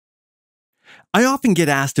I often get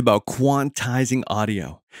asked about quantizing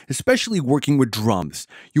audio, especially working with drums.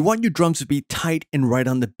 You want your drums to be tight and right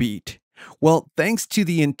on the beat. Well, thanks to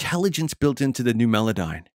the intelligence built into the new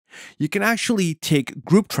Melodyne, you can actually take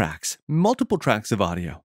group tracks, multiple tracks of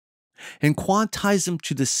audio, and quantize them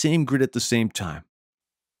to the same grid at the same time.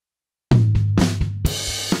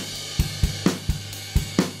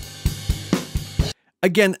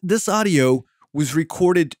 Again, this audio was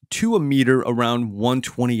recorded to a meter around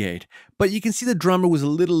 128, but you can see the drummer was a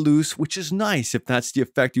little loose, which is nice if that's the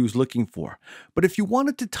effect he was looking for. But if you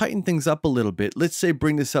wanted to tighten things up a little bit, let's say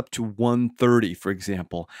bring this up to 130, for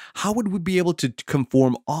example, how would we be able to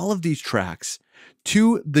conform all of these tracks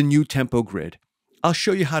to the new tempo grid? I'll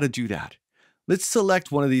show you how to do that. Let's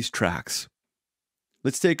select one of these tracks.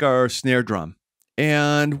 Let's take our snare drum.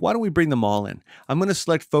 And why don't we bring them all in? I'm going to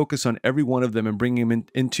select focus on every one of them and bring them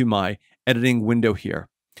into my editing window here.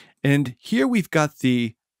 And here we've got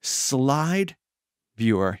the slide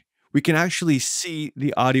viewer. We can actually see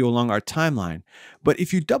the audio along our timeline. But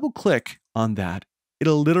if you double click on that,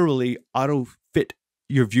 it'll literally auto fit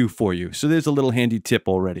your view for you. So there's a little handy tip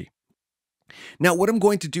already. Now what I'm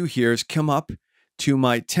going to do here is come up to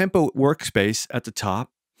my tempo workspace at the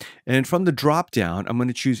top. And from the drop down, I'm going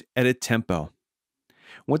to choose edit tempo.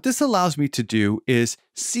 What this allows me to do is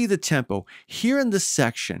see the tempo. Here in this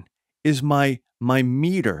section is my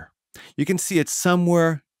meter. You can see it's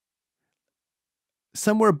somewhere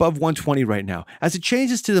above 120 right now. As it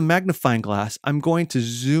changes to the magnifying glass, I'm going to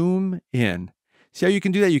zoom in. See how you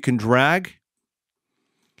can do that? You can drag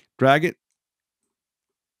it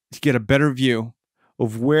to get a better view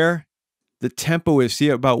of where the tempo is. See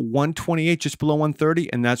about 128, just below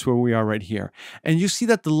 130, and that's where we are right here. And you see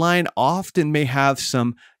that the line often may have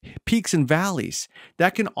some peaks and valleys.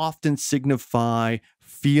 That can often signify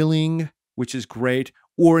feeling, which is great,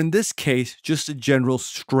 or in this case, just a general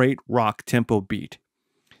straight rock tempo beat.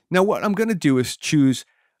 Now what I'm going to do is choose,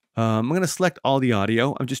 I'm going to select all the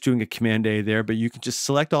audio. I'm just doing a Command A there, but you can just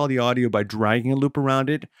select all the audio by dragging a loop around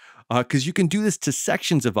it, because you can do this to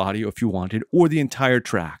sections of audio if you wanted, or the entire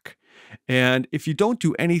track. And if you don't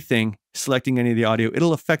do anything, selecting any of the audio,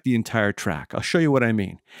 it'll affect the entire track. I'll show you what I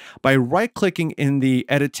mean. By right-clicking in the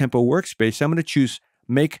Edit Tempo workspace, I'm going to choose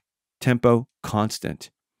Make Tempo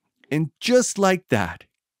Constant. And just like that,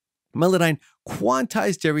 Melodyne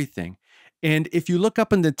quantized everything. And if you look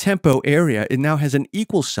up in the tempo area, it now has an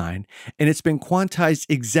equal sign, and it's been quantized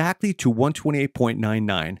exactly to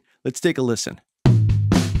 128.99. Let's take a listen.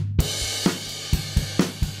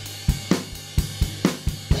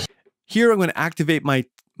 Here I'm going to activate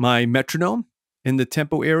my metronome in the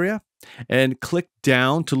tempo area and click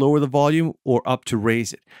down to lower the volume or up to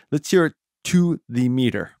raise it. Let's hear it to the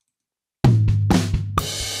meter.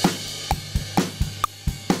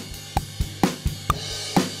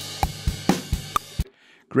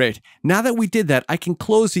 Great. Now that we did that, I can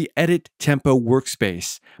close the Edit Tempo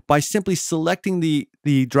workspace by simply selecting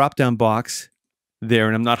the drop-down box there,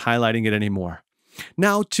 and I'm not highlighting it anymore.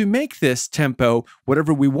 Now, to make this tempo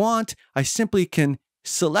whatever we want, I simply can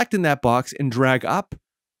select in that box and drag up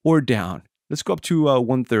or down. Let's go up to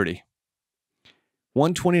 130.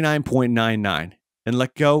 129.99 and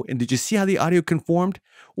let go. And did you see how the audio conformed?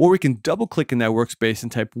 Or we can double click in that workspace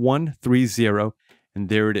and type 130, and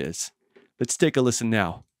there it is. Let's take a listen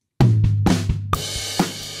now.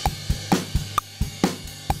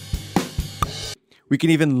 We can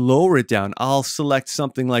even lower it down. I'll select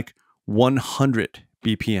something like 100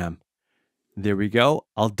 BPM. There we go.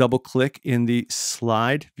 I'll double click in the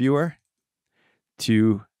slide viewer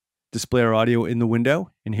to display our audio in the window.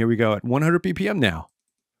 And here we go at 100 BPM now.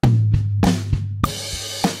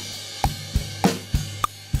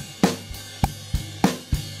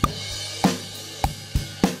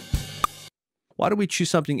 Why don't we choose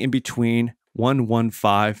something in between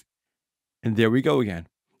 115, and there we go again.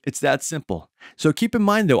 It's that simple. So keep in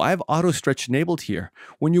mind though, I have auto stretch enabled here.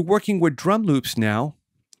 When you're working with drum loops now,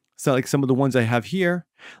 so like some of the ones I have here,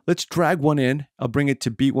 let's drag one in. I'll bring it to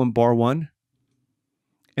beat 1 bar 1.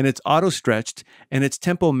 And it's auto stretched and it's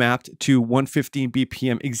tempo mapped to 115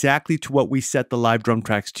 BPM, exactly to what we set the live drum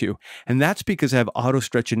tracks to. And that's because I have auto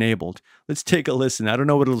stretch enabled. Let's take a listen. I don't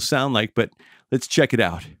know what it'll sound like, but let's check it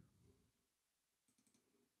out.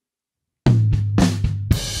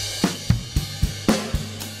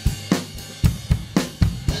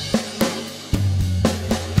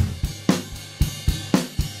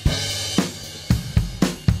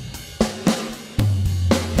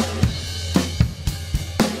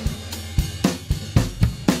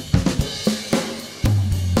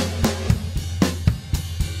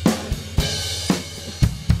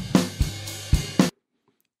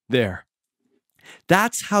 There.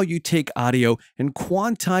 That's how you take audio and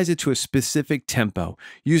quantize it to a specific tempo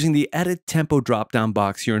using the Edit Tempo drop-down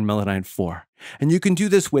box here in Melodyne 4. And you can do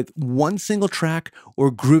this with one single track or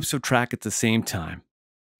groups of tracks at the same time.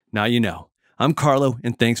 Now you know. I'm Carlo,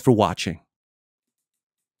 and thanks for watching.